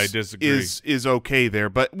RB1 is okay there.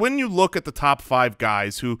 But when you look at the top 5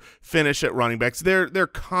 guys who finish at running backs, they're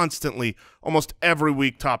constantly, almost every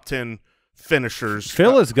week, top 10 finishers.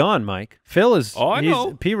 Phil is gone, Mike. Phil is. Oh, I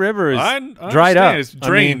know. P. River is I dried up. It's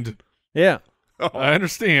drained. Yeah. I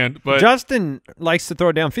understand, but Justin likes to throw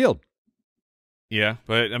it downfield. Yeah,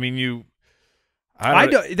 but I mean,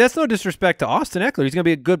 that's no disrespect to Austin Eckler. He's going to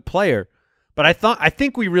be a good player, but I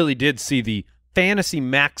think we really did see the fantasy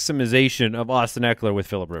maximization of Austin Ekeler with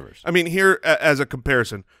Phillip Rivers. I mean, here as a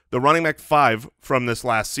comparison, the running back 5 from this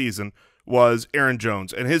last season was Aaron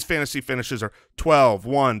Jones, and his fantasy finishes are 12,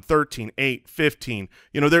 1, 13, 8, 15.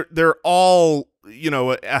 You know, they're all, you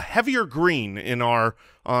know, a heavier green in our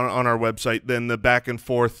on our website than the back and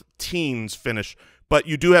forth teens finish. But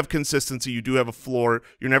you do have consistency. You do have a floor.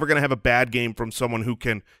 You're never going to have a bad game from someone who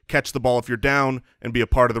can catch the ball if you're down and be a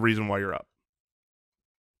part of the reason why you're up.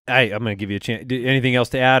 I'm going to give you a chance. Anything else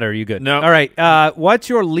to add, or are you good? No. All right. What's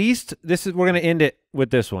your least? We're going to end it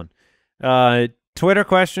with this one. Twitter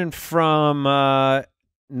question from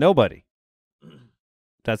nobody.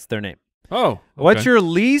 That's their name. Oh, okay. What's your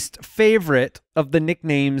least favorite of the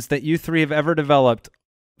nicknames that you three have ever developed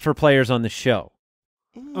for players on the show?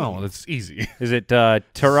 Oh, that's easy. Is it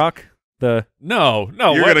Turok? No.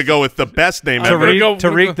 You're going to go with the best name ever.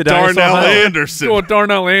 Tariq the Dinosaur Darnell Hunter? Anderson. Go with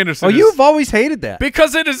Darnell Anderson. Oh, you've always hated that.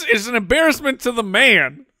 because it's an embarrassment to the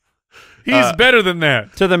man. He's better than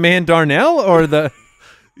that. To the man Darnell or the...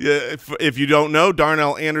 Yeah, if you don't know,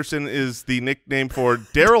 Darnell Anderson is the nickname for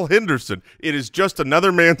Daryl Henderson. It is just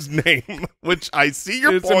another man's name, which I see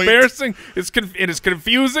your It's point. embarrassing. It is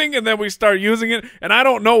confusing, and then we start using it, and I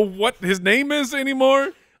don't know what his name is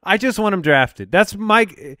anymore. I just want him drafted. That's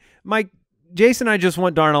Mike. Jason, I just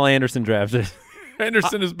want Darnell Anderson drafted.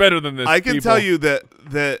 Henderson is better than this. I can people. tell you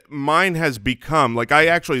that mine has become, like, I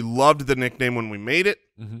actually loved the nickname when we made it.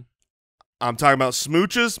 I'm talking about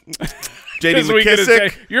Smooches. J.D.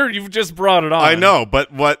 McKissick. You've just brought it on. I know,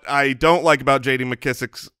 but what I don't like about J.D.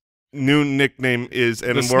 McKissick's new nickname is,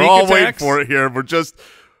 and The we're sneak all waiting attacks? for it here, I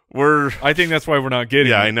think that's why we're not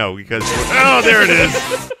getting it. I know, because oh, there it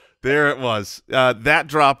is. There it was. That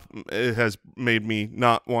drop has made me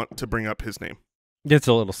not want to bring up his name. It's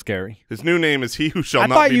a little scary. His new name is He Who Shall I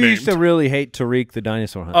Not thought Be you Named. used to really hate Tariq the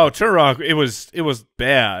Dinosaur Hunter. Oh, Turok, it was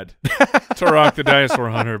bad. Turok the Dinosaur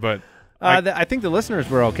Hunter, but I think the listeners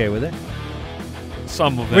were okay with it.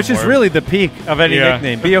 some of them Which is were. really the peak of any Yeah.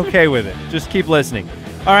 nickname. Be okay with it. Just keep listening.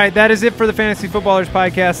 All right, that is it for the Fantasy Footballers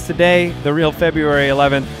podcast today, the real February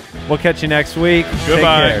 11th. We'll catch you next week.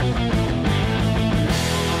 Goodbye. Take care.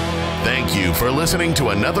 Thank you for listening to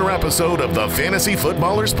another episode of the Fantasy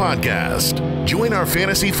Footballers Podcast. Join our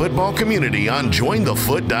fantasy football community on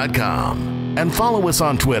jointhefoot.com and follow us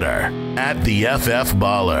on Twitter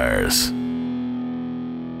 @TheFFBallers.